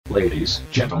Ladies,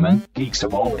 gentlemen, geeks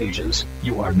of all ages,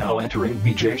 you are now entering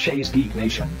BJ Shea's Geek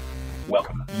Nation.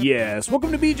 Welcome. Yes,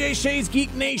 welcome to BJ Shea's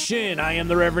Geek Nation. I am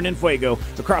the Reverend Enfuego.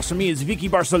 Across from me is Vicky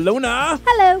Barcelona.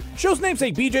 Hello. Show's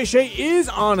namesake BJ Shea is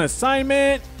on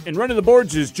assignment, and running the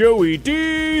boards is Joey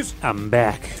D's. I'm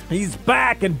back. He's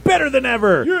back and better than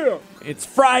ever. Yeah. It's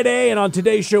Friday, and on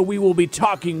today's show, we will be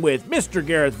talking with Mr.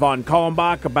 Gareth von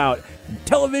Kallenbach about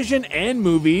television and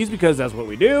movies, because that's what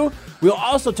we do. We'll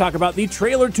also talk about the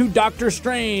trailer to Doctor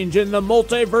Strange and the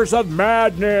Multiverse of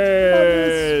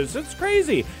Madness. It's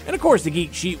crazy. And, of course, the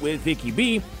Geek Sheet with Vicky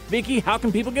B. Vicky, how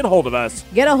can people get a hold of us?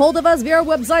 Get a hold of us via our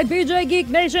website,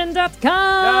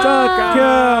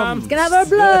 bjgeeknation.com. It's going to have our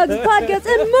blogs, podcasts,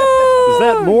 and more. Is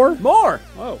that more? More.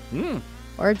 Oh.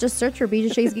 Or just search for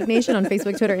BJ Shea's Geek Nation on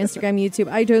Facebook, Twitter, Instagram, YouTube,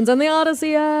 iTunes, and the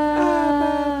Odyssey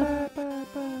app.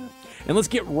 And let's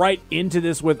get right into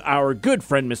this with our good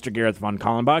friend, Mr. Gareth von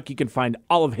Kallenbach. You can find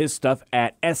all of his stuff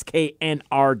at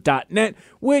sknr.net,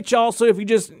 which also, if you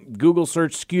just Google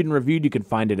search Skewed and Reviewed, you can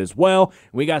find it as well.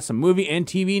 We got some movie and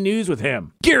TV news with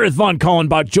him. Gareth von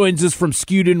Kallenbach joins us from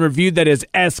Skewed and Reviewed, that is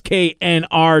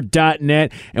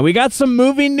sknr.net. And we got some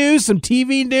movie news, some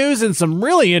TV news, and some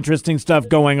really interesting stuff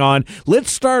going on.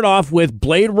 Let's start off with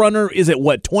Blade Runner, is it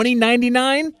what,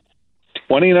 2099?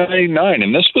 2099,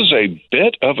 and this was a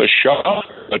bit of a shock,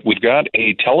 but we've got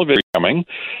a television coming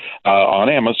on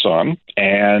Amazon,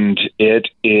 and it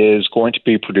is going to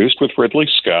be produced with Ridley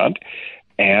Scott.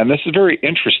 And this is very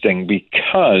interesting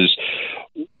because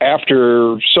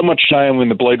after so much time in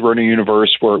the Blade Runner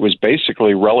universe where it was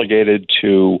basically relegated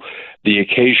to the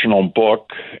occasional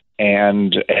book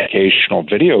and occasional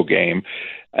video game,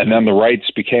 and then the rights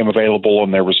became available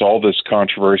and there was all this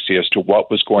controversy as to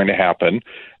what was going to happen.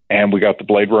 And we got the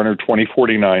Blade Runner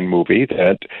 2049 movie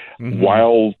that,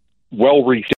 while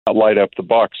well-reached, did not light up the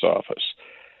box office.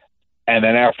 And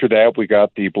then after that, we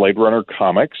got the Blade Runner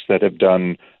comics that have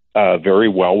done very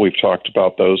well. We've talked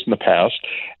about those in the past.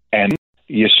 And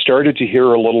you started to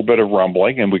hear a little bit of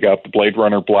rumbling, and we got the Blade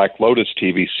Runner Black Lotus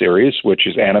TV series, which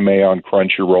is anime on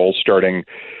Crunchyroll, starting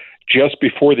just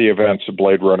before the events of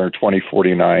Blade Runner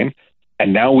 2049.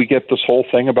 And now we get this whole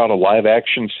thing about a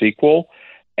live-action sequel.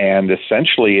 And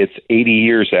essentially, it's 80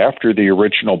 years after the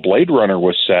original Blade Runner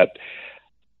was set.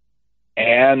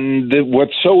 And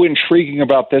what's so intriguing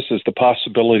about this is the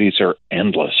possibilities are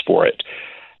endless for it,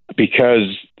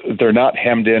 because they're not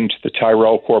hemmed into the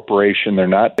Tyrell Corporation. They're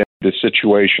not into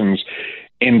situations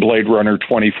in Blade Runner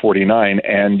 2049.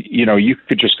 And, you know, you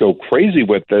could just go crazy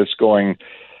with this going,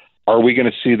 are we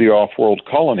going to see the off-world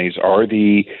colonies? Are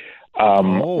the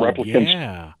replicants...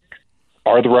 Yeah.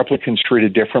 Are the replicants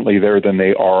treated differently there than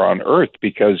they are on Earth?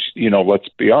 Because, you know, let's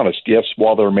be honest, yes,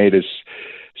 while they're made as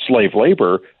slave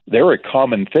labor, they're a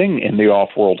common thing in the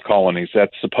off-world colonies.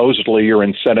 That's supposedly your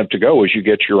incentive to go, is you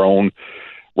get your own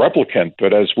replicant.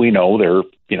 But as we know, they're,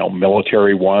 you know,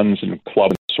 military ones and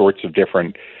club sorts of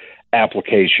different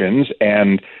applications.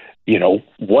 And, you know,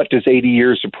 what does 80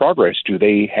 years of progress? Do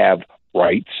they have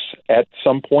rights at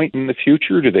some point in the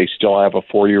future? Do they still have a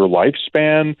 4-year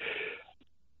lifespan?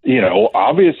 You know,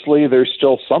 obviously there's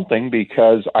still something,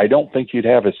 because I don't think you'd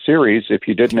have a series if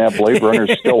you didn't have Blade Runner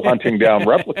still hunting down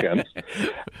replicants.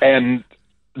 And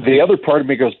the other part of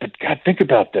me goes, but God, think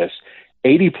about this.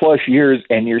 80 plus years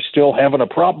and you're still having a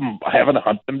problem having to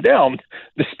hunt them down,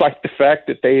 despite the fact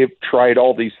that they have tried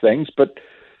all these things. But,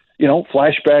 you know,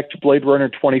 flashback to Blade Runner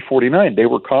 2049, they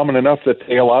were common enough that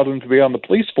they allowed them to be on the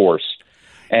police force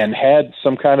and had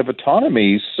some kind of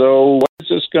autonomy. So where's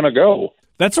this going to go?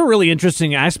 That's a really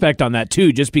interesting aspect on that,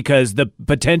 too, just because the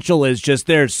potential is just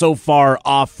there so far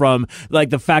off from,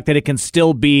 like, the fact that it can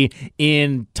still be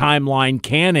in timeline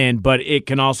canon, but it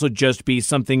can also just be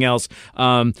something else,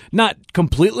 not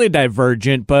completely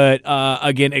divergent, but,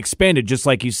 again, expanded, just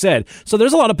like you said. So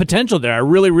there's a lot of potential there. I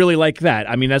really, really like that.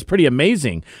 I mean, that's pretty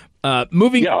amazing.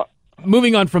 Moving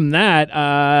on from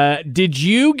that, did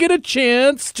you get a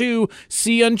chance to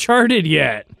see Uncharted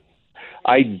yet?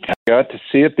 I got to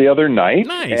see it the other night.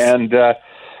 Nice. And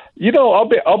you know,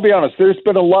 I'll be honest. There's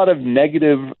been a lot of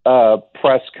negative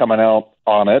press coming out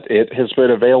on it. It has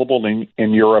been available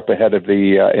in Europe ahead of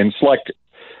the in select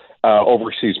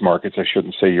overseas markets. I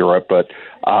shouldn't say Europe, but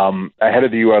ahead of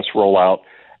the U.S. rollout.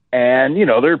 And you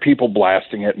know, there are people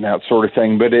blasting it and that sort of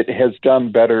thing. But it has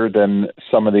done better than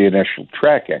some of the initial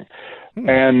tracking.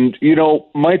 And you know,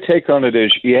 my take on it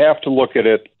is you have to look at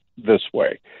it this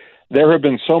way. There have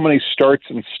been so many starts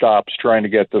and stops trying to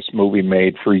get this movie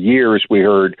made. For years, we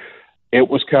heard it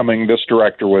was coming, this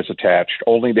director was attached,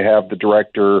 only to have the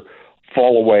director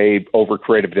fall away over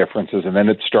creative differences, and then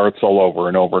it starts all over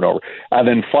and over and over. And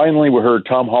then finally we heard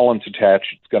Tom Holland's attached,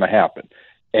 it's going to happen.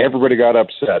 Everybody got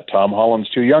upset. Tom Holland's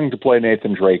too young to play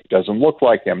Nathan Drake. Doesn't look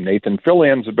like him. Nathan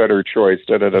Fillion's a better choice.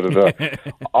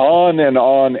 On and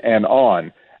on and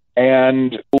on.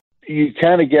 And you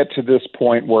kind of get to this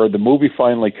point where the movie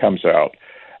finally comes out.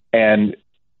 And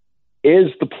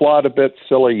is the plot a bit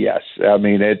silly? Yes. I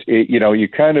mean, you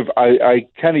kind of, I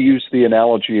kind of use the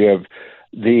analogy of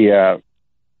the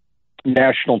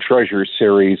National Treasure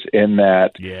series in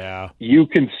that you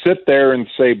can sit there and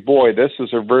say, boy, this is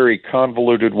a very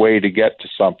convoluted way to get to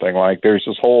something. Like there's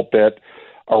this whole bit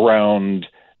around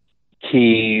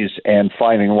keys and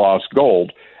finding lost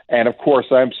gold. And of course,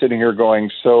 I'm sitting here going,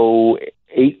 so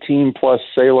 18 plus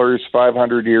sailors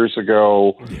 500 years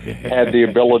ago had the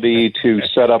ability to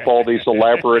set up all these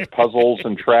elaborate puzzles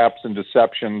and traps and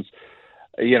deceptions.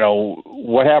 You know,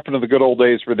 what happened to the good old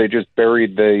days where they just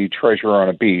buried the treasure on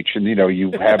a beach? And, you know,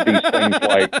 you have these things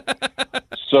like,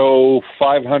 so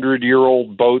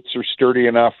 500-year-old boats are sturdy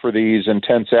enough for these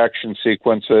intense action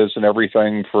sequences and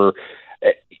everything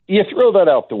you throw that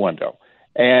out the window.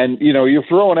 And, you know, you're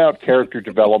throwing out character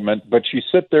development, but you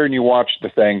sit there and you watch the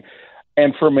thing.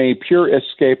 And from a pure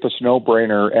escapist,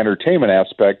 no-brainer entertainment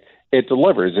aspect, it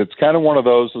delivers. It's kind of one of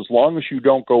those, as long as you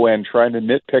don't go in trying to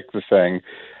nitpick the thing,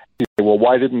 you say, well,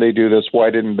 why didn't they do this?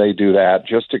 Why didn't they do that?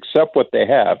 Just accept what they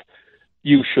have.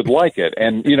 You should like it.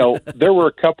 And, you know, there were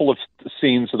a couple of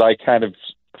scenes that I kind of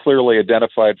clearly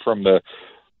identified from the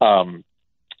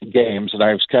games, and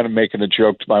I was kind of making a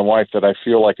joke to my wife that I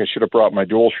feel like I should have brought my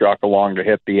DualShock along to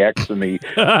hit the X and the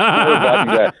button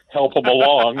to help them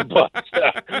along. But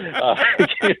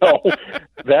you know,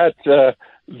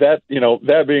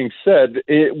 that being said,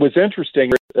 it was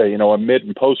interesting. A mid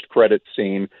and post credit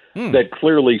scene that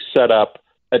clearly set up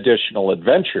additional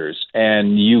adventures,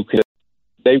 and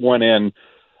they went in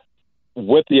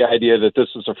with the idea that this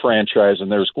is a franchise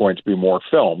and there's going to be more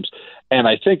films. And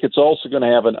I think it's also going to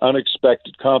have an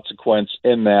unexpected consequence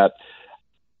in that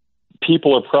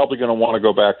people are probably going to want to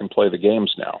go back and play the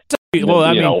games now. Well,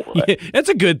 I mean, that's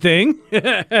a good thing.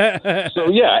 So,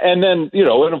 yeah. And then,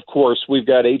 and of course, we've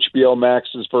got HBO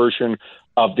Max's version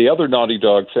of the other Naughty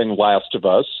Dog thing, Last of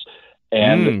Us.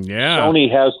 And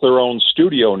Sony has their own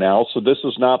studio now, so this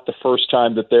is not the first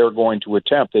time that they're going to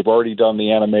attempt. They've already done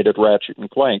the animated Ratchet and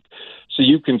Clank. So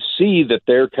you can see that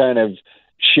they're kind of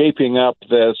shaping up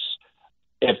this.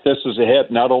 If this is a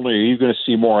hit, not only are you going to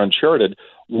see more Uncharted,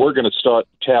 we're going to start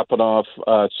tapping off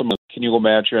can you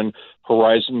imagine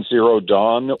Horizon Zero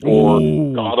Dawn or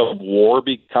God of War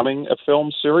becoming a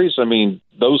film series? I mean,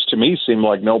 those to me seem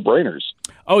like no-brainers.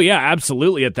 Oh, yeah,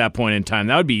 absolutely at that point in time.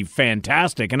 That would be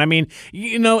fantastic. And I mean,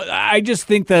 I just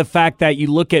think the fact that you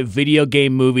look at video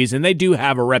game movies and they do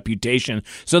have a reputation.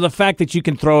 So the fact that you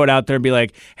can throw it out there and be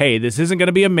like, hey, this isn't going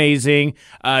to be amazing.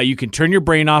 You can turn your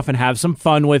brain off and have some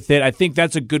fun with it. I think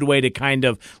that's a good way to kind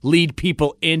of lead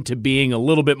people into being a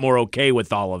little bit more okay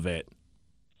with all of it.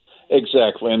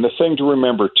 Exactly. And the thing to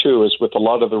remember, too, is with a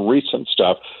lot of the recent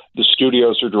stuff, the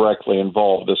studios are directly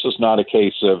involved. This is not a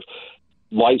case of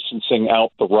licensing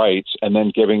out the rights and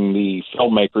then giving the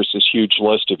filmmakers this huge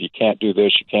list of you can't do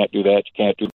this, you can't do that, you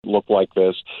can't look like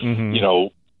this.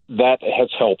 That has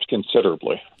helped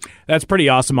considerably. That's pretty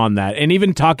awesome on that. And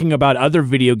even talking about other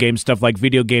video game stuff like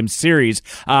video game series,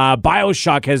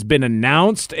 BioShock has been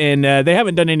announced, and they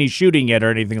haven't done any shooting yet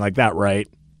or anything like that, right?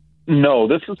 No,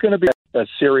 this is going to be a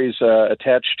series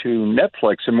attached to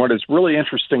Netflix. And what is really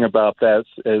interesting about that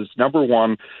is, number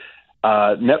one,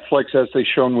 Netflix, as they've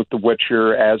shown with The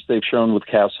Witcher, as they've shown with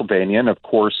Castlevania, and of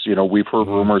course, we've heard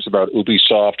rumors about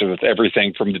Ubisoft with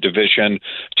everything from The Division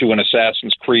to an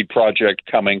Assassin's Creed project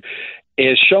coming,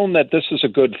 is shown that this is a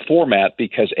good format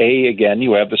because A, again,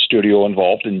 you have the studio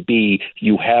involved, and B,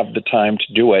 you have the time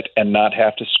to do it and not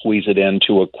have to squeeze it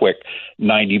into a quick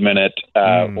 90-minute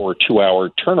or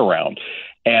 2-hour turnaround.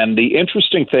 And the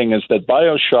interesting thing is that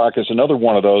BioShock is another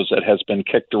one of those that has been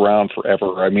kicked around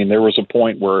forever. I mean, there was a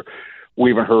point where we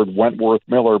even heard Wentworth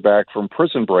Miller back from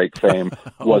Prison Break fame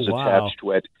was attached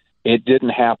to it. It didn't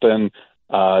happen.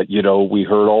 We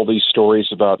heard all these stories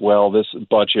about, this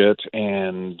budget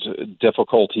and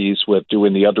difficulties with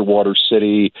doing the Underwater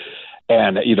City.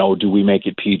 And, do we make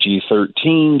it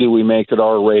PG-13? Do we make it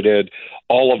R-rated?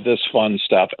 All of this fun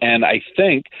stuff. And I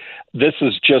think this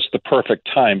is just the perfect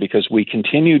time because we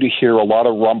continue to hear a lot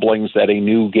of rumblings that a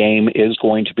new game is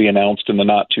going to be announced in the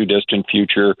not-too-distant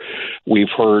future. We've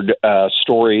heard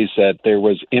stories that there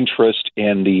was interest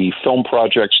in the film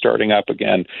project starting up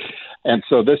again. And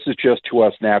so this is just, to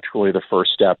us, naturally the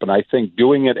first step. And I think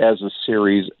doing it as a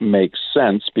series makes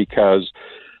sense because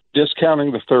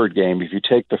discounting the third game, if you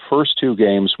take the first two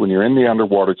games when you're in the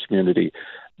underwater community,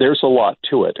 there's a lot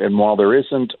to it. And while there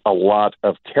isn't a lot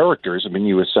of characters, I mean,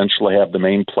 you essentially have the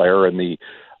main player and the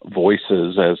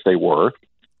voices as they were.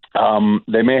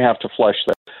 They may have to flesh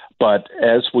that. But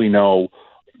as we know,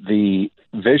 the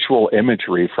visual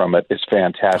imagery from it is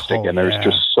fantastic. And there's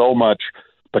just so much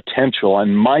potential.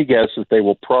 And my guess is they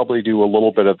will probably do a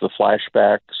little bit of the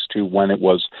flashbacks to when it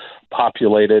was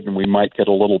populated, and we might get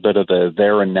a little bit of the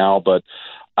there and now. But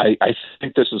I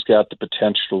think this has got the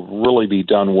potential to really be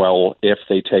done well if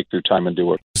they take their time and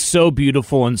do it. So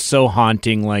beautiful and so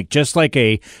haunting, just like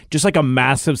a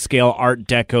massive scale Art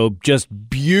Deco, just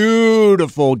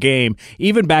beautiful game.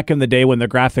 Even back in the day when the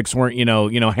graphics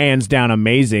weren't hands down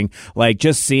amazing,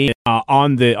 just seeing it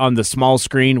on the small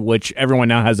screen, which everyone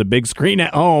now has a big screen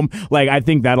at home. I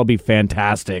think that'll be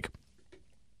fantastic.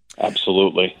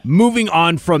 Absolutely. Moving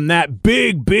on from that,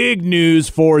 big news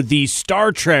for the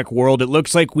Star Trek world. It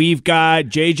looks like we've got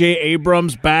J.J.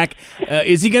 Abrams back.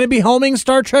 Is he going to be helming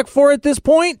Star Trek 4 at this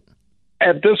point?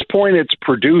 At this point, it's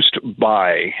produced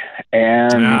by.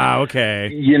 And, okay.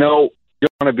 You don't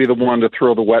want to be the one to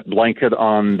throw the wet blanket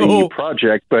on the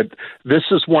project, but this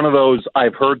is one of those,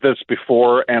 I've heard this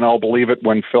before, and I'll believe it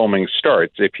when filming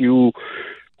starts. If you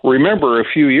remember a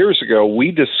few years ago,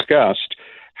 we discussed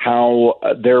how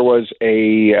there was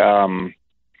a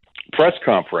press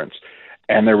conference,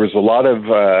 and there was a lot of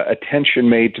attention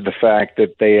made to the fact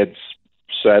that they had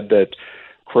said that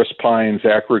Chris Pine,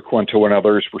 Zachary Quinto, and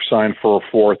others were signed for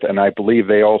a fourth, and I believe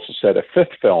they also said a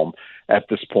fifth film at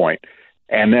this point.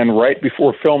 And then right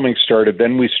before filming started,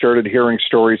 then we started hearing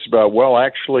stories about, well,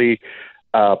 actually,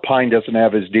 Pine doesn't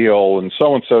have his deal, and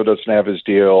so-and-so doesn't have his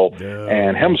deal,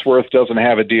 and Hemsworth doesn't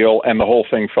have a deal, and the whole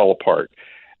thing fell apart.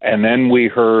 And then we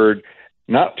heard,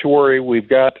 not to worry, we've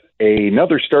got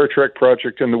another Star Trek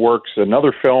project in the works,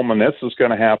 another film, and this is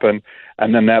going to happen.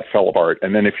 And then that fell apart.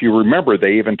 And then if you remember,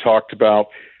 they even talked about,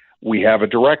 we have a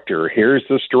director. Here's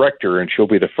this director, and she'll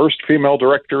be the first female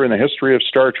director in the history of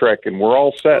Star Trek, and we're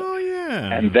all set. Oh,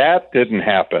 yeah. And that didn't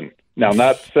happen. Now,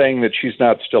 not saying that she's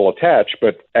not still attached,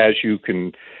 but as you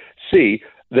can see,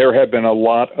 there have been a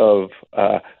lot of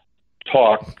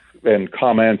talk and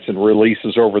comments and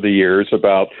releases over the years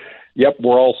about, yep,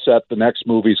 we're all set, the next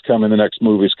movie's coming.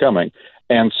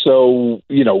 And so,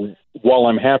 while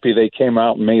I'm happy they came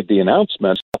out and made the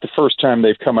announcement, not the first time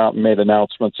they've come out and made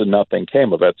announcements and nothing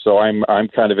came of it. So I'm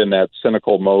kind of in that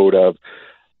cynical mode of,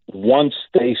 once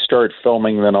they start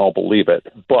filming, then I'll believe it.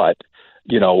 But,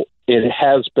 it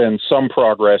has been some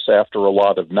progress after a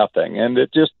lot of nothing. And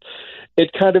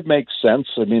it kind of makes sense.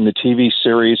 I mean, the TV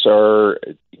series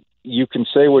you can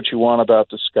say what you want about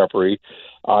Discovery.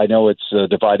 I know it's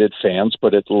divided fans,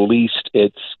 but at least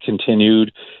it's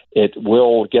continued. It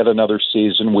will get another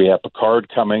season. We have Picard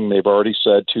coming. They've already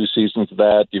said 2 seasons of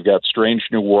that. You've got Strange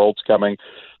New Worlds coming.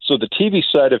 So the TV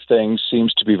side of things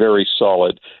seems to be very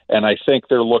solid. And I think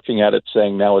they're looking at it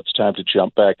saying, now it's time to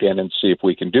jump back in and see if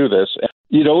we can do this.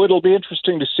 It'll be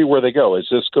interesting to see where they go. Is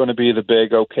this going to be the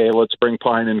big, okay, let's bring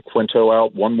Pine and Quinto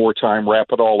out one more time, wrap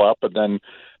it all up, and then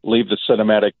leave the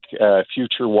cinematic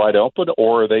future wide open?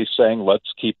 Or are they saying,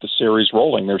 let's keep the series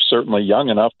rolling? They're certainly young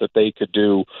enough that they could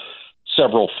do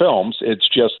several films. It's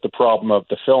just the problem of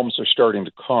the films are starting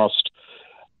to cost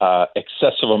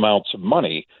excessive amounts of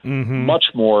money, much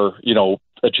more,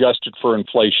 adjusted for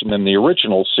inflation than the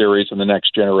original series and the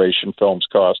Next Generation films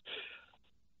cost.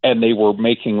 And they were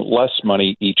making less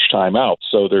money each time out.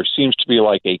 So there seems to be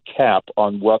like a cap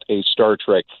on what a Star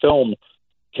Trek film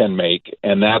can make,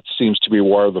 and that seems to be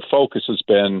where the focus has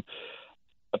been.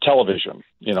 Television,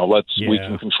 we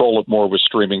can control it more with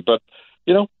streaming, but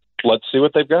let's see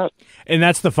what they've got. And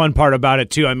that's the fun part about it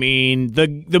too. I mean,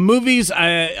 the movies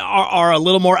are a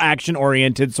little more action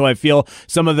oriented, so I feel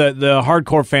some of the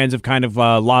hardcore fans have kind of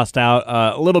lost out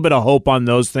a little bit of hope on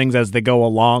those things as they go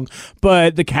along.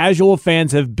 But the casual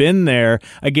fans have been there,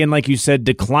 again, like you said,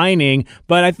 declining.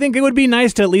 But I think it would be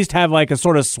nice to at least have like a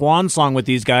sort of swan song with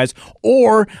these guys,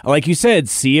 or like you said,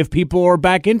 see if people are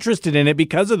back interested in it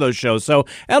because of those shows. So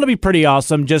that'll be pretty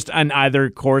awesome, just on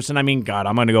either course. And I mean, God,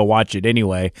 I'm going to go watch it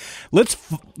anyway. Let's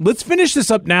finish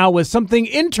this up now with something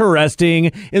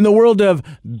interesting in the world of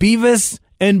Beavis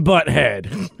and Butthead.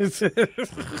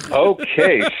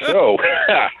 Okay, so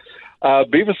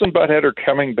Beavis and Butthead are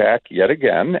coming back yet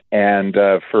again, and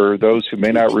for those who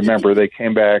may not remember, they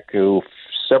came back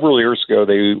several years ago.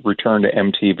 They returned to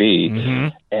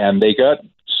MTV, and they got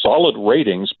solid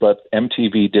ratings, but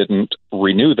MTV didn't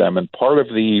renew them. And part of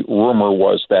the rumor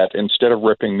was that instead of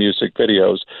ripping music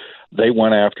videos, they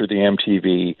went after the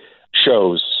MTV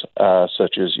shows,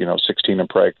 such as, 16 and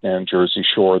Pregnant, Jersey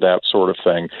Shore, that sort of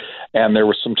thing. And there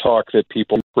was some talk that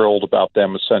people were thrilled about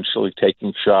them essentially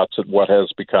taking shots at what has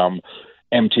become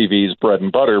MTV's bread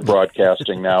and butter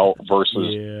broadcasting now versus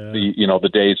the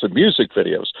days of music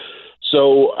videos.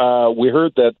 So we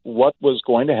heard that what was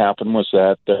going to happen was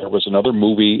that there was another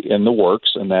movie in the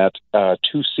works, and that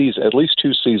at least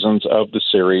two seasons of the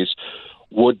series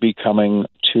would be coming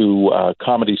to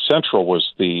Comedy Central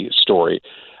was the story.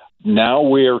 Now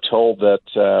we are told that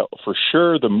for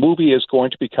sure the movie is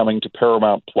going to be coming to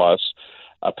Paramount Plus.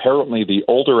 Apparently the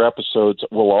older episodes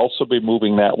will also be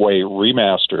moving that way,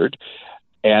 remastered.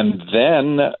 And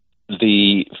then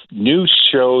the new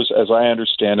shows, as I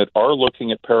understand it, are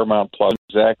looking at Paramount Plus.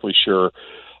 Exactly sure.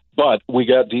 But we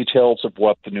got details of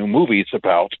what the new movie's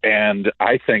about, and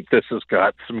I think this has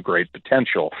got some great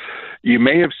potential. You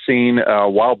may have seen a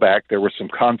while back there was some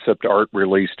concept art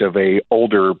released of a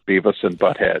older Beavis and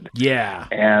Butthead. Yeah.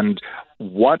 And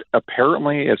what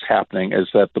apparently is happening is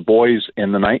that the boys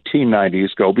in the 1990s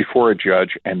go before a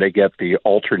judge and they get the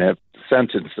alternate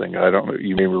sentencing.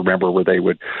 You may remember where they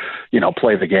would,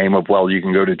 play the game of, well, you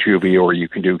can go to juvie or you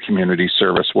can do community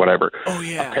service, whatever. Oh,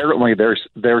 yeah. Apparently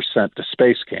they're sent to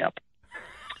space camp.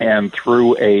 And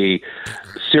through a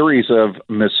series of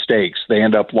mistakes, they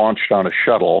end up launched on a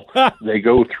shuttle. They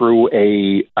go through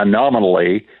a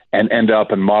anomaly and end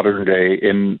up in the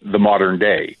modern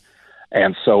day.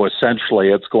 And so essentially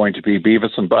it's going to be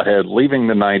Beavis and Butthead leaving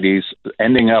the 90s,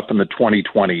 ending up in the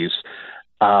 2020s.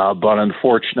 But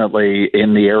unfortunately,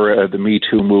 in the era of the Me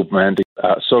Too movement,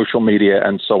 social media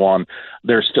and so on,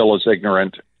 they're still as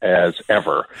ignorant as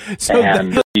ever. So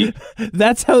and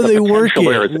that's how they work it.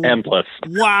 There is endless.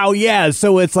 Wow, yeah.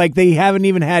 So it's like they haven't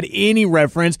even had any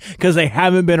reference because they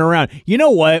haven't been around. You know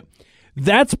what?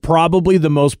 That's probably the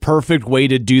most perfect way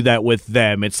to do that with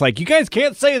them. It's like, you guys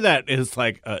can't say that. It's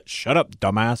like, shut up,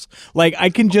 dumbass. Like, I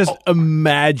can just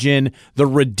imagine the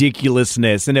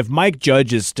ridiculousness. And if Mike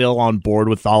Judge is still on board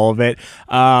with all of it,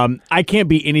 I can't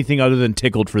be anything other than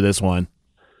tickled for this one.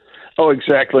 Oh,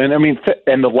 exactly. And I mean,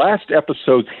 and the last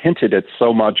episode hinted at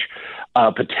so much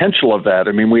potential of that.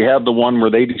 I mean, we had the one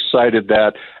where they decided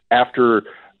that after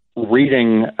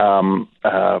reading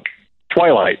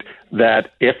Twilight,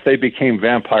 that if they became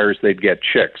vampires, they'd get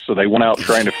chicks. So they went out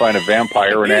trying to find a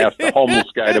vampire and asked the homeless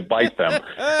guy to bite them.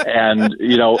 And,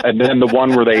 and then the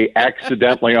one where they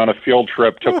accidentally on a field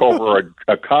trip took over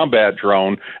a combat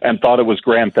drone and thought it was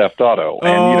Grand Theft Auto.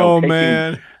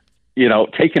 And,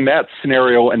 taking that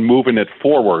scenario and moving it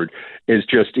forward is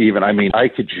just even. I mean, I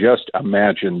could just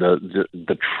imagine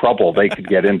the trouble they could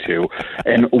get into.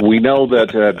 And we know that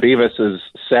Beavis is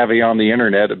savvy on the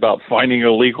internet about finding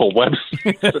illegal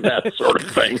websites and that sort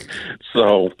of thing.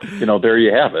 So, there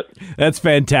you have it. That's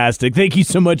fantastic. Thank you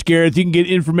so much, Gareth. You can get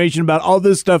information about all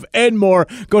this stuff and more.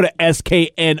 Go to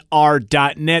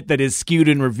sknr.net. That is skewed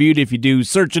and reviewed if you do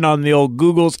searching on the old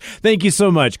Googles. Thank you so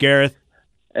much, Gareth.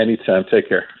 Anytime. Take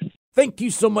care. Thank you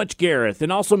so much, Gareth.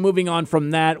 And also moving on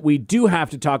from that, we do have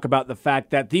to talk about the fact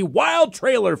that the wild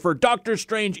trailer for Doctor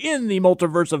Strange in the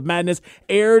Multiverse of Madness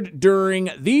aired during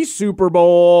the Super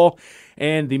Bowl.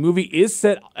 And the movie is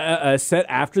set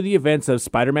after the events of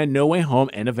Spider-Man No Way Home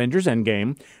and Avengers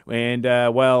Endgame. And,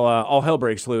 all hell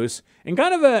breaks loose in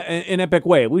kind of an epic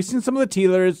way. We've seen some of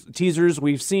the teasers.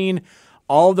 We've seen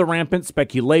all of the rampant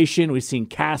speculation. We've seen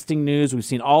casting news. We've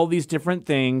seen all these different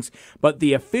things. But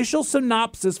the official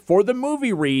synopsis for the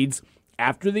movie reads,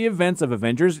 after the events of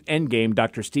Avengers Endgame,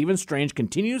 Dr. Stephen Strange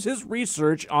continues his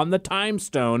research on the Time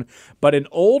Stone, but an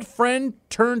old friend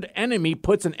turned enemy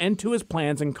puts an end to his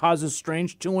plans and causes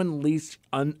Strange to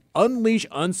unleash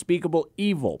unspeakable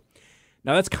evil.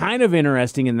 Now, that's kind of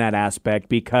interesting in that aspect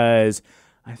because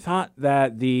I thought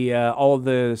that all of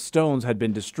the stones had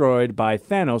been destroyed by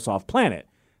Thanos off planet.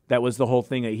 That was the whole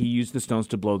thing, that he used the stones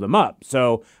to blow them up.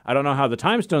 So I don't know how the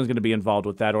Time Stone is going to be involved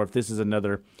with that, or if this is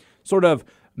another sort of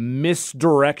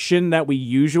misdirection that we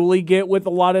usually get with a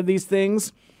lot of these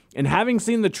things. And having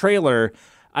seen the trailer,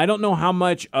 I don't know how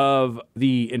much of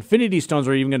the Infinity Stones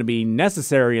are even going to be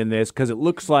necessary in this, because it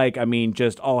looks like,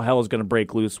 just all hell is going to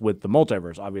break loose with the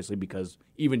multiverse, obviously, because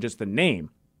even just the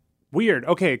name. Weird.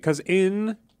 Okay, because so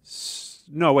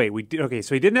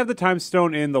he didn't have the Time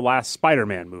Stone in the last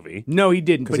Spider-Man movie. No, he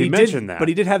didn't. Because he mentioned that. But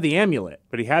he did have the amulet.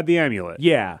 But he had the amulet.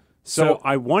 Yeah. So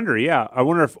I wonder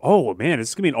if, oh man, is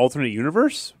this going to be an alternate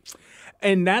universe?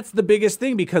 And that's the biggest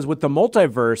thing, because with the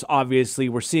multiverse, obviously,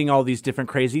 we're seeing all these different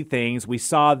crazy things. We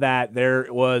saw that there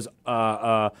was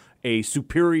a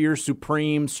superior,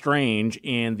 supreme Strange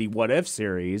in the What If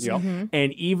series. Yep. Mm-hmm.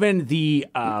 And even the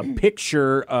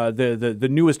picture, the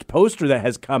newest poster that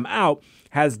has come out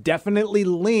has definitely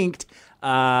linked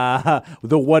the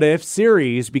What If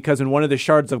series, because in one of the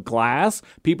shards of glass,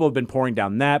 people have been pouring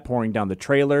down the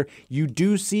trailer. You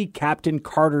do see Captain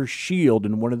Carter's shield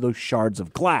in one of those shards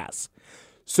of glass.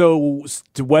 So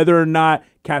whether or not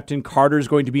Captain Carter is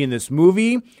going to be in this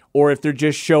movie, or if they're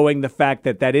just showing the fact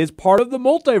that that is part of the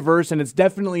multiverse and it's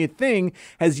definitely a thing,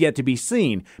 has yet to be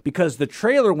seen, because the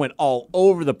trailer went all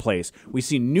over the place. We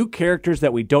see new characters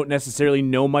that we don't necessarily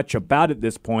know much about at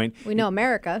this point. We know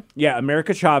America. Yeah,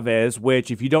 America Chavez, which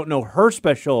if you don't know her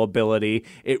special ability,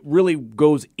 it really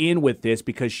goes in with this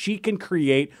because she can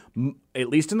create, at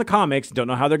least in the comics, don't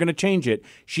know how they're going to change it,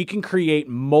 she can create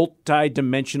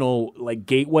multi-dimensional like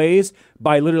gateways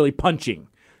by literally punching.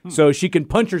 So she can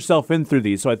punch herself in through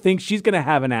these. So I think she's going to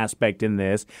have an aspect in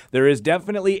this. There is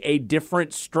definitely a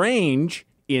different Strange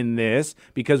in this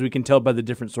because we can tell by the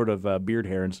different sort of beard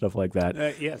hair and stuff like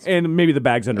that. Yes. And maybe the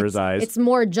bags under his eyes. It's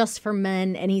more just for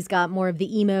men, and he's got more of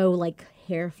the emo, like,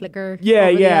 hair flicker. Yeah,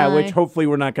 over the yeah, eye. which hopefully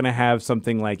we're not going to have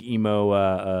something like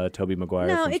emo Tobey Maguire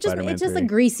No, from it's just Spider-Man it's just 3. a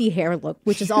greasy hair look,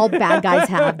 which is all bad guys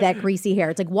have, that greasy hair.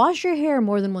 It's like, wash your hair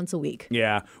more than once a week.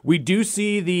 Yeah, we do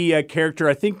see the character.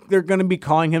 I think they're going to be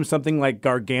calling him something like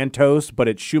Gargantos, but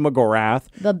it's Shuma Gorath.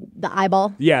 The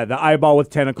eyeball. Yeah, the eyeball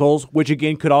with tentacles, which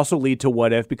again could also lead to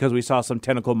What If, because we saw some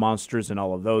tentacle monsters in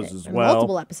all of those as well.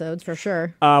 Multiple episodes, for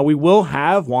sure. We will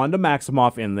have Wanda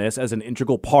Maximoff in this as an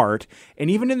integral part. And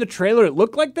even in the trailer, it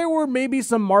looked like there were maybe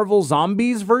some Marvel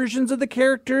Zombies versions of the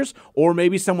characters, or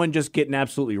maybe someone just getting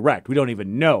absolutely wrecked. We don't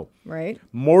even know. Right.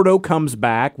 Mordo comes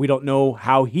back. We don't know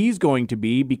how he's going to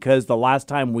be, because the last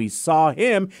time we saw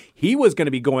him, he was going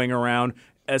to be going around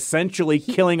essentially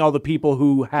killing all the people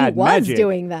who had He was magic.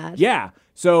 doing that. Yeah.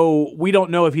 So we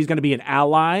don't know if he's going to be an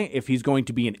ally, if he's going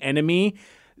to be an enemy.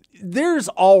 There's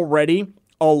already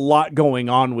a lot going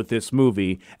on with this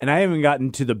movie, and I haven't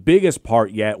gotten to the biggest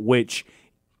part yet, which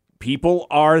people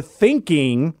are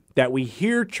thinking that we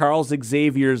hear Charles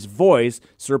Xavier's voice,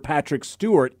 Sir Patrick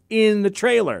Stewart, in the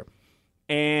trailer.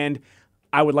 And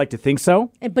I would like to think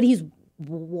so. But he's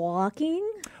walking.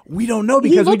 We don't know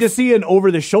because we looks- just see an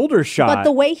over-the-shoulder shot. But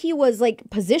the way he was like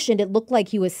positioned, it looked like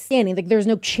he was standing. Like there's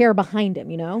no chair behind him,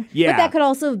 you know? Yeah. But that could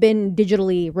also have been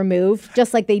digitally removed,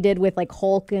 just like they did with like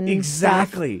Hulk and stuff.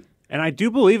 Exactly. And I do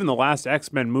believe in the last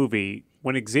X-Men movie,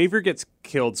 when Xavier gets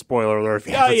killed, spoiler alert if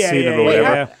you Oh, haven't yeah, seen yeah, it or yeah,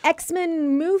 whatever, yeah.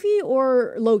 X-Men movie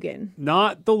or Logan?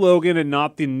 not the Logan and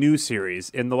not the new series.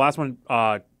 In the last one,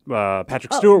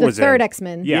 Patrick Stewart the was in. third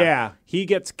X-Men. Yeah. He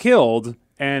gets killed,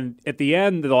 and at the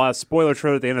end, the last spoiler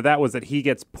trailer at the end of that was that he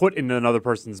gets put in another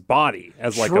person's body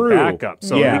as like True. a backup.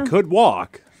 So Yeah. he could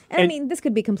walk. And I mean, this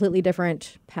could be completely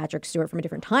different Patrick Stewart from a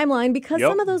different timeline because Yep.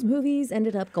 some of those movies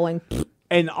ended up going.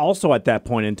 And also at that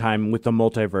point in time with the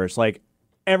multiverse, like,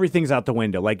 everything's out the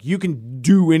window. Like, you can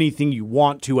do anything you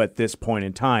want to at this point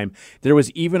in time. There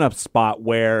was even a spot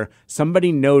where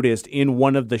somebody noticed in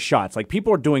one of the shots, like,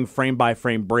 people are doing frame by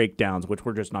frame breakdowns, which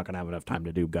we're just not going to have enough time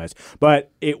to do, guys.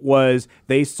 But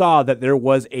they saw that there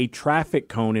was a traffic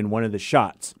cone in one of the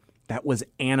shots that was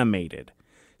animated.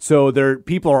 So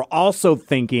people are also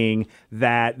thinking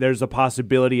that there's a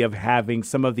possibility of having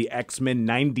some of the X-Men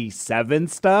 97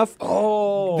 stuff,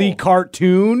 the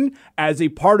cartoon, as a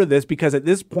part of this, because at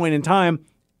this point in time,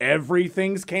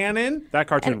 everything's canon. That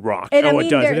cartoon rocked. And I Oh, mean, it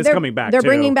does. they're- And it's they're- coming back, They're too.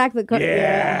 bringing back the.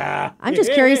 Yeah. I'm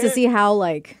just curious to see how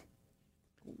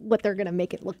what they're gonna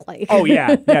make it look like. Oh,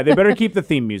 yeah. Yeah, they better keep the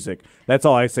theme music. That's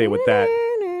all I say with that.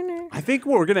 I think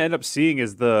what we're going to end up seeing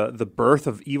is the birth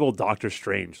of evil Doctor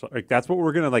Strange. Like that's what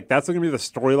we're going to like. That's going to be the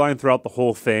storyline throughout the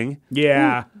whole thing.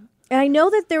 Yeah. And I know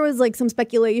that there was like some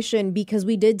speculation because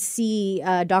we did see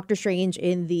Doctor Strange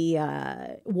in the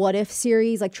What If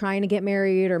series, like trying to get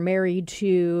married or married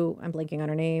to, I'm blanking on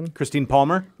her name. Christine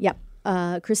Palmer? Yep.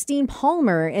 Christine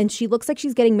Palmer, and she looks like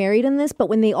she's getting married in this, but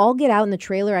when they all get out in the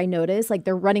trailer, I noticed like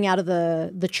they're running out of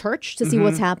the church to see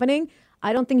what's happening.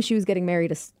 I don't think she was getting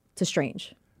married to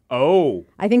Strange. Oh.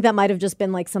 I think that might have just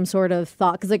been like some sort of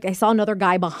thought because like I saw another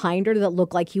guy behind her that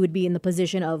looked like he would be in the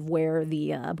position of where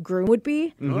the groom would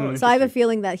be. So I have a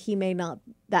feeling that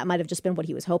that might have just been what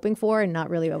he was hoping for and not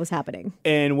really what was happening.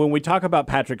 And when we talk about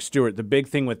Patrick Stewart, the big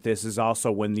thing with this is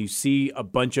also when you see a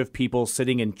bunch of people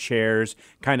sitting in chairs,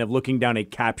 kind of looking down a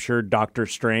captured Doctor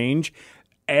Strange,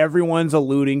 everyone's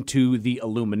alluding to the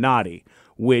Illuminati,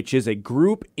 which is a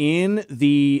group in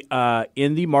the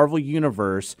Marvel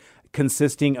Universe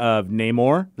consisting of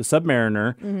Namor, the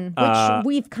Submariner, Which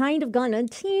we've kind of gotten a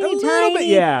teeny little tiny bit,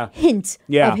 yeah. hint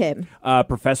yeah, of him.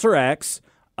 Professor X,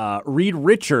 Reed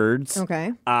Richards,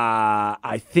 Okay.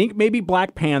 I think maybe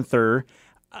Black Panther,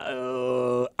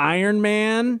 Iron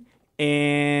Man,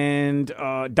 and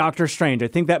Doctor Strange. I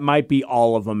think that might be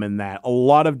all of them in that. A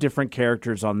lot of different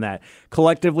characters on that.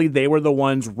 Collectively, they were the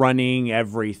ones running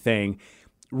everything.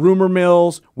 Rumor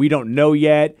mills, we don't know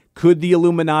yet. Could the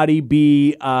Illuminati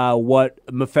be what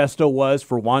Mephisto was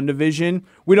for WandaVision?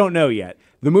 We don't know yet.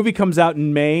 The movie comes out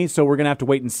in May, so we're gonna have to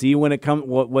wait and see when it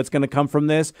what's gonna come from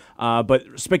this. But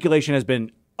speculation has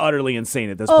been utterly insane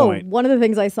at this point. One of the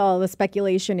things I saw, the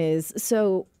speculation is,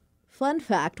 so fun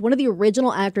fact, one of the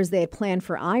original actors they had planned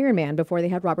for Iron Man before they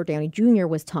had Robert Downey Jr.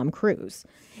 was Tom Cruise.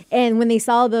 And when they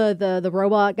saw the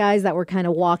robot guys that were kind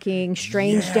of walking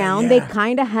strange down, they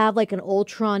kind of have like an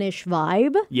Ultron-ish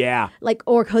vibe. Yeah. Like,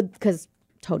 or because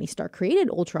Tony Stark created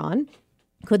Ultron,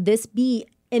 could this be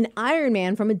an Iron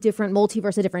Man from a different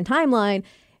multiverse, a different timeline?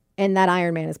 And that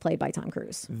Iron Man is played by Tom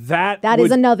Cruise. That is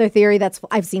another theory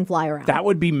I've seen fly around. That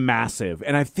would be massive.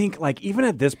 And I think, like, even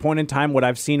at this point in time, what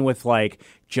I've seen with, like,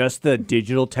 just the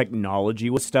digital technology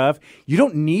with stuff, you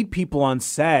don't need people on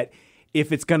set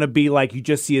if it's going to be like you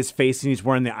just see his face and he's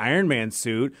wearing the Iron Man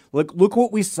suit. Look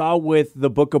what we saw with the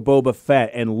Book of Boba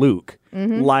Fett and Luke.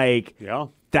 Mm-hmm. Like, yeah.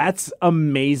 That's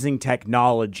amazing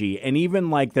technology. And even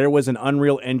like there was an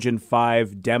Unreal Engine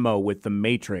 5 demo with The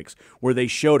Matrix where they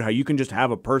showed how you can just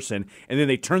have a person and then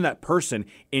they turn that person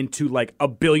into like a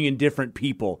billion different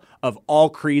people of all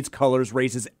creeds, colors,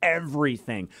 races,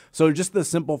 everything. So just the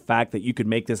simple fact that you could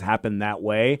make this happen that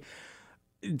way.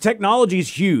 Technology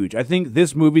is huge. I think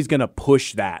this movie's going to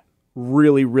push that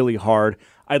really, really hard.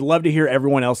 I'd love to hear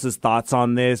everyone else's thoughts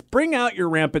on this. Bring out your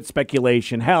rampant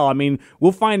speculation. Hell, I mean,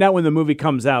 we'll find out when the movie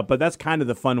comes out, but that's kind of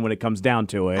the fun when it comes down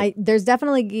to it. There's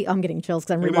definitely, I'm getting chills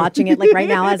because I'm rewatching it like right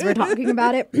now as we're talking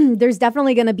about it. There's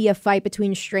definitely going to be a fight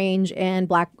between Strange and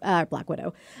Black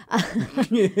Widow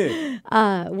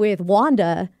with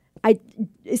Wanda.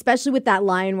 Especially with that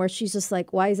line where she's just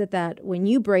like, why is it that when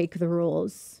you break the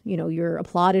rules, you know, you're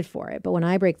applauded for it, but when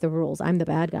I break the rules, I'm the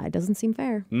bad guy. It doesn't seem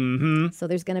fair. Mm-hmm. So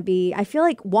there's going to be, I feel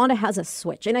like Wanda has a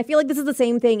switch. And I feel like this is the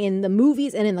same thing in the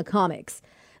movies and in the comics.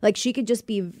 Like she could just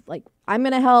be like, I'm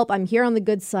going to help. I'm here on the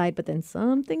good side, but then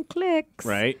something clicks.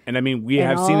 Right. And I mean, we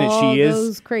have seen that she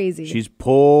is crazy. She's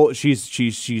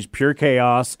pure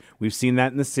chaos. We've seen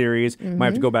that in the series. Mm-hmm. Might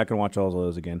have to go back and watch all of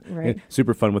those again. Right.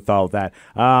 Super fun with all of that.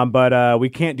 But we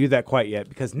can't do that quite yet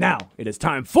because now it is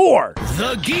time for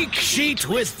The Geek Sheet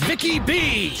with Vicky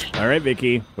B. All right,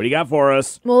 Vicky, what do you got for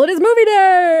us? Well, it is movie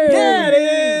day. Yeah,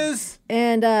 it is.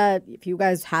 And if you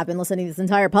guys have been listening to this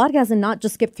entire podcast and not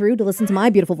just skip through to listen to my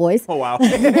beautiful voice. Oh, wow.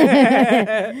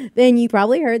 Then you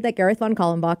probably heard that Gareth von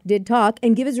Kallenbach did talk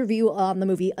and give his review on the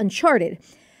movie Uncharted.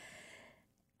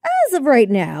 As of right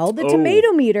now, the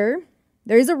tomato meter,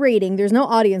 there's a rating. There's no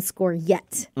audience score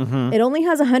yet. Mm-hmm. It only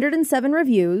has 107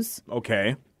 reviews.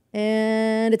 Okay.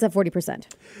 And it's at 40%.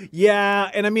 Yeah,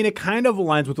 and I mean, it kind of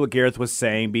aligns with what Gareth was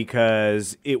saying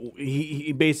because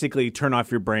he basically turn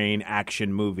off your brain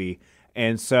action movie.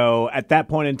 And so at that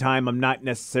point in time, I'm not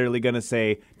necessarily going to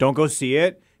say, don't go see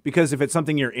it. Because if it's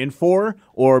something you're in for,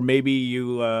 or maybe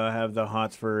you have the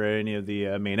hots for any of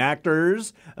the main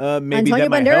actors, maybe Antonio that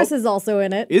might Banderas help. is also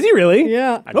in it. Is he really?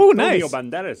 Yeah. Oh, nice.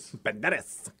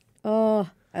 Banderas. Oh,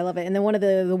 I love it. And then one of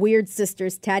the weird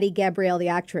sisters, Tati Gabrielle, the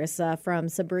actress from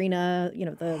Sabrina, you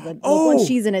know, the one,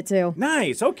 she's in it too.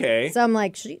 Nice. Okay. So I'm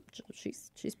like,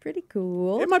 she's pretty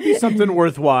cool. It might be something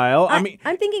worthwhile. I'm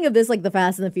thinking of this like the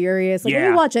Fast and the Furious. Like when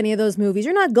you watch any of those movies,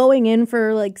 you're not going in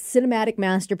for like cinematic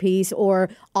masterpiece or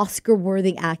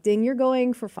Oscar-worthy acting. You're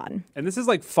going for fun. And this is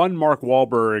like fun Mark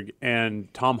Wahlberg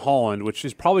and Tom Holland, which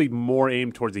is probably more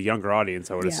aimed towards a younger audience,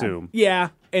 I would assume. Yeah.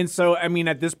 And so, I mean,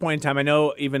 at this point in time, I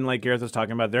know even like Gareth was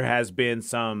talking about, there has been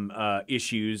some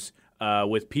issues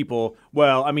with people,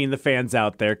 well, I mean, the fans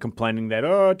out there complaining that,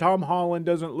 oh, Tom Holland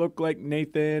doesn't look like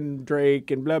Nathan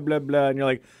Drake and blah, blah, blah. And you're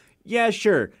like, yeah,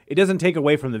 sure. It doesn't take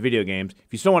away from the video games.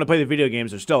 If you still want to play the video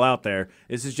games, they're still out there.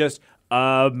 This is just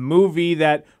a movie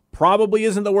that probably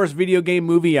isn't the worst video game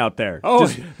movie out there. Oh.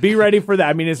 Just be ready for that.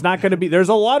 I mean, it's not going to be, there's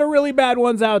a lot of really bad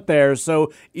ones out there.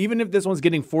 So even if this one's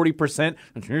getting 40%,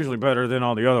 it's usually better than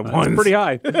all the other ones. It's pretty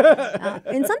high.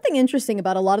 And something interesting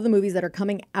about a lot of the movies that are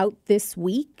coming out this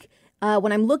week,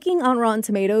 when I'm looking on Rotten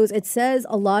Tomatoes, it says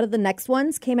a lot of the next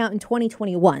ones came out in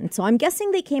 2021. So I'm guessing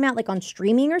they came out like on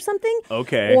streaming or something.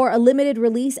 Okay. Or a limited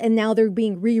release, and now they're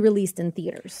being re-released in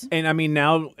theaters. And I mean,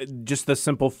 now just the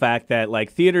simple fact that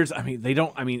like theaters, I mean,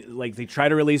 they try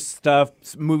to release stuff.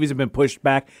 Movies have been pushed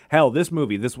back. Hell, this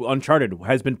Uncharted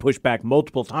has been pushed back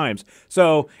multiple times.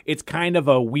 So it's kind of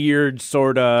a weird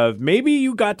sort of, maybe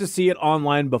you got to see it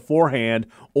online beforehand,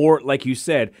 or like you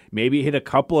said, maybe it hit a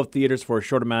couple of theaters for a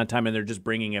short amount of time and they're just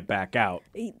bringing it back out.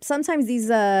 Sometimes these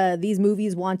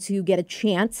movies want to get a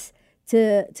chance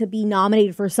to be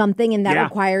nominated for something, and that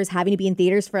requires having to be in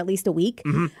theaters for at least a week.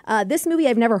 Mm-hmm. This movie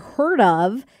I've never heard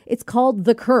of. It's called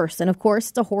The Curse, and of course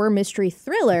it's a horror mystery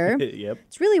thriller. Yep.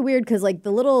 It's really weird because like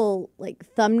the little like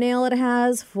thumbnail it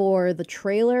has for the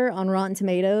trailer on Rotten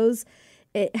Tomatoes,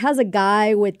 it has a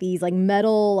guy with these like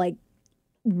metal like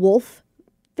wolf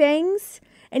fangs,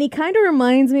 and he kind of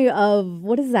reminds me of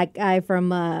what is that guy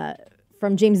from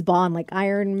James Bond, like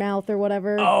Iron Mouth or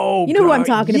whatever. Oh, you know who I'm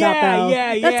talking about, though.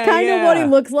 Yeah, That's kind of what he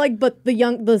looks like, but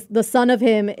the son of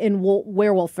him in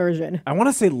werewolf version. I want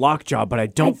to say Lockjaw, but I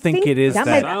don't think it is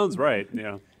that. Sounds right.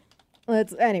 Yeah.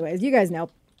 Anyways, you guys know.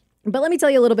 But let me tell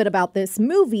you a little bit about this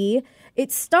movie.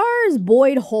 It stars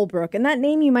Boyd Holbrook, and that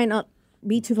name you might not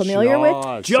be too familiar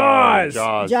with. Jaws.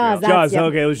 Jaws.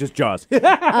 Okay, it was just Jaws.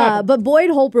 But Boyd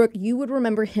Holbrook, you would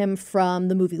remember him from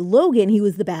the movie Logan. He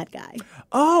was the bad guy.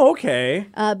 Oh, okay.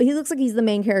 But he looks like he's the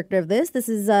main character of this. This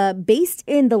is based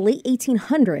in the late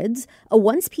 1800s. A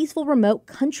once peaceful remote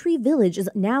country village is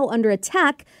now under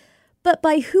attack, but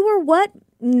by who or what,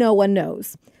 no one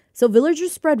knows. So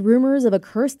villagers spread rumors of a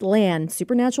cursed land,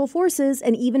 supernatural forces,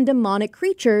 and even demonic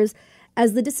creatures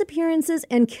as the disappearances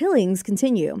and killings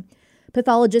continue.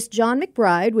 Pathologist John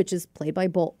McBride, which is played by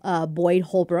Boyd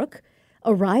Holbrook,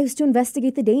 arrives to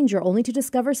investigate the danger only to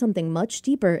discover something much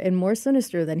deeper and more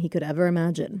sinister than he could ever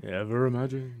imagine.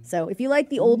 So if you like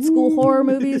the old school horror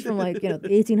movies from the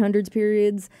 1800s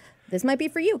periods, this might be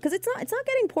for you, because it's not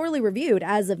getting poorly reviewed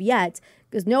as of yet.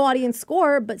 There's no audience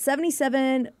score, but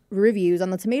 77 reviews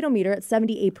on the tomato meter at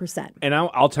 78%. And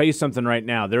I'll tell you something right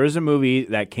now. There is a movie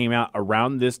that came out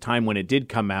around this time when it did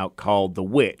come out called The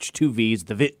Witch, 2 V's,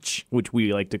 The Witch, which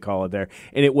we like to call it there.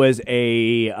 And it was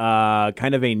a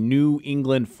kind of a New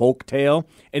England folk tale,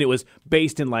 and it was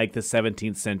based in like the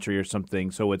 17th century or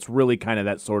something. So it's really kind of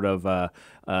that sort of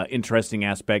interesting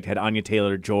aspect. Had Anya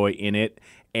Taylor-Joy in it.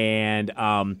 And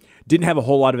didn't have a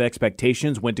whole lot of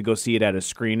expectations, went to go see it at a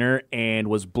screener and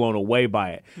was blown away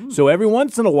by it. So every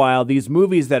once in a while, these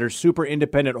movies that are super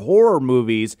independent horror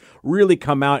movies really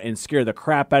come out and scare the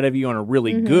crap out of you and are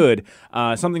really good.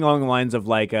 Something along the lines of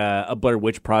like a Blair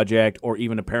Witch Project or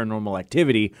even a Paranormal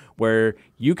Activity, where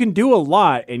you can do a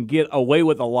lot and get away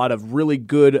with a lot of really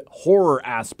good horror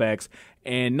aspects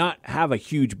and not have a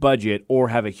huge budget or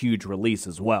have a huge release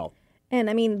as well. And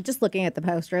I mean, just looking at the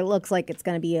poster, it looks like it's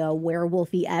going to be a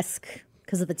werewolfy-esque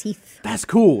because of the teeth. That's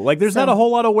cool. Like, there's not a whole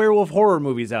lot of werewolf horror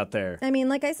movies out there. I mean,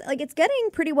 like I said, it's getting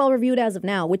pretty well reviewed as of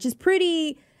now, which is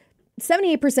pretty.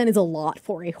 78% is a lot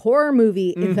for a horror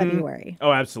movie in February.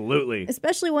 Oh, absolutely.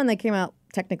 Especially one that came out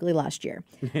technically last year.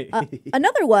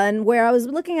 Another one where I was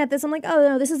looking at this, I'm like, oh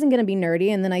no, this isn't going to be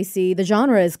nerdy, and then I see the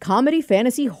genre is comedy,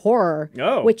 fantasy, horror.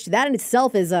 Oh, which that in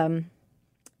itself is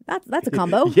that's a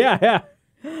combo. Yeah.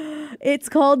 It's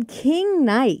called King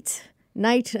Knight.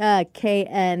 Knight, Knigh.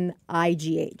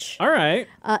 All right.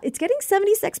 It's getting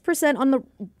 76% on the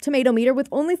tomato meter with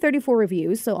only 34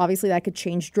 reviews, so obviously that could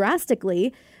change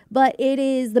drastically. But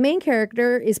the main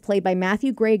character is played by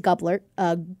Matthew Gray Gubler,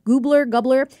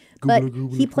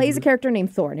 he plays a character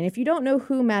named Thorn. And if you don't know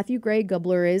who Matthew Gray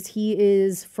Gubler is, he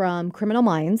is from Criminal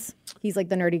Minds. He's like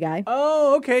the nerdy guy.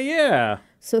 Oh, okay, yeah.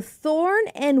 So Thorn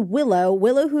and Willow,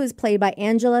 who is played by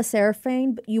Angela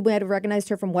Seraphine, you might have recognized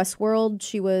her from Westworld.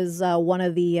 She was one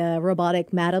of the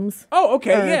robotic madams. Oh,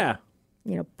 okay, yeah.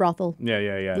 Brothel.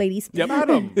 Yeah. Ladies. Yep.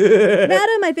 Madam.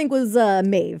 Madam, I think, was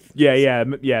Maeve. Yeah.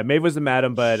 Maeve was the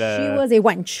madam, but she was a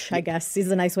wench, I guess,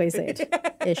 is a nice way to say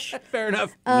it. Ish. Fair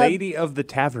enough. Lady of the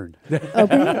Tavern.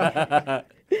 Okay.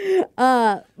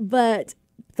 But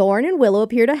Thorn and Willow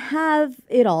appear to have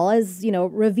it all as,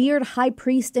 revered high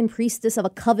priest and priestess of a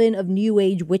coven of New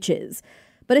Age witches.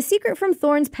 But a secret from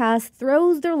Thorn's past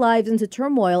throws their lives into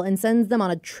turmoil and sends them on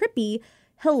a trippy,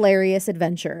 hilarious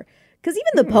adventure. Because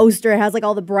even the poster has like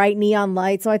all the bright neon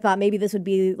lights, so I thought maybe this would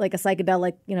be like a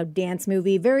psychedelic, dance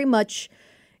movie. Very much.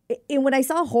 And when I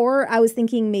saw horror, I was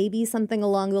thinking maybe something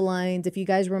along the lines, if you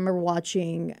guys remember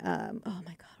watching,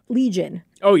 Legion.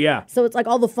 Oh, yeah. So it's like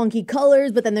all the funky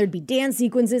colors, but then there'd be dance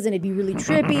sequences and it'd be really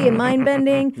trippy and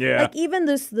mind-bending. Yeah. Like even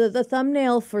the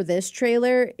thumbnail for this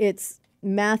trailer, it's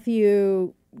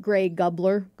Matthew Gray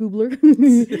Gubler.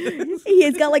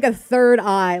 He's got like a third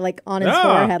eye like on his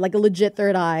forehead, like a legit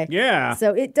third eye. Yeah.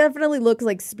 So it definitely looks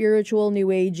like spiritual New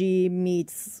Agey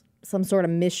meets some sort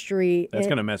of mystery. That's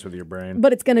going to mess with your brain.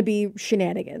 But it's going to be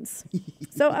shenanigans.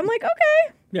 So I'm like,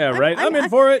 okay. Yeah, right. I'm in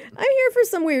for it. I'm here for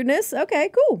some weirdness.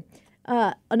 Okay, cool.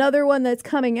 Another one that's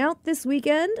coming out this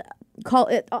weekend.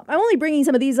 I'm only bringing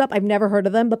some of these up. I've never heard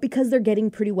of them, but because they're getting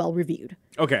pretty well reviewed.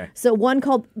 Okay. So one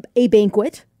called A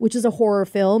Banquet, which is a horror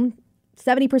film.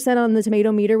 70% on the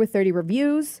tomato meter with 30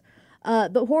 reviews.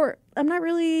 The horror, I'm not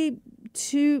really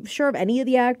too sure of any of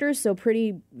the actors, so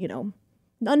pretty,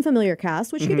 unfamiliar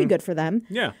cast, which could be good for them.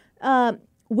 Yeah.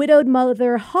 Widowed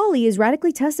mother Holly is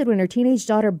radically tested when her teenage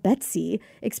daughter Betsy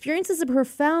experiences a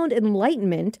profound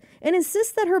enlightenment and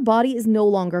insists that her body is no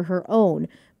longer her own.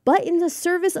 but in the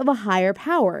service of a higher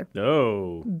power.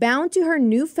 Oh. Bound to her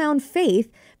newfound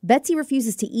faith, Betsy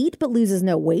refuses to eat but loses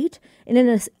no weight. And in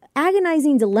an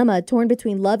agonizing dilemma torn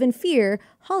between love and fear,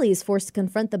 Holly is forced to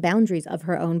confront the boundaries of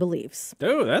her own beliefs.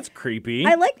 Oh, that's creepy.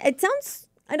 It sounds,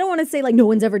 I don't want to say like no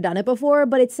one's ever done it before,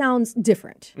 but it sounds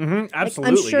different. Mm-hmm,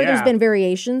 absolutely, like, I'm sure there's been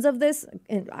variations of this,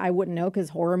 and I wouldn't know because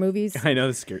horror movies. I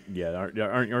know,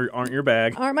 aren't your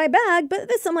bag. Aren't my bag, but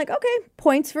this I'm like, okay,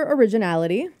 points for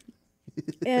originality.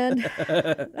 And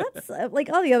that's like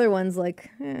all the other ones,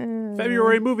 like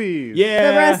February movies.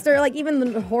 Yeah. the rest are like even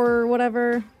the horror,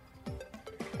 whatever.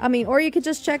 I mean, or you could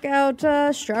just check out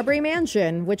Strawberry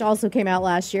Mansion, which also came out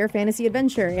last year, fantasy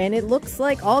adventure, and it looks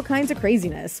like all kinds of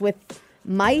craziness with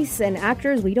mice and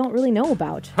actors we don't really know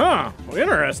about. Huh. Well,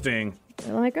 interesting.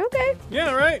 They're like, okay.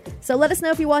 Yeah, right. So let us know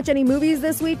if you watch any movies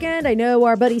this weekend. I know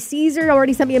our buddy Caesar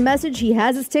already sent me a message. He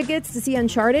has his tickets to see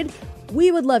Uncharted. We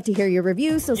would love to hear your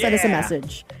review, so send us a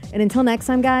message. And until next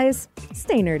time, guys,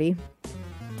 stay nerdy.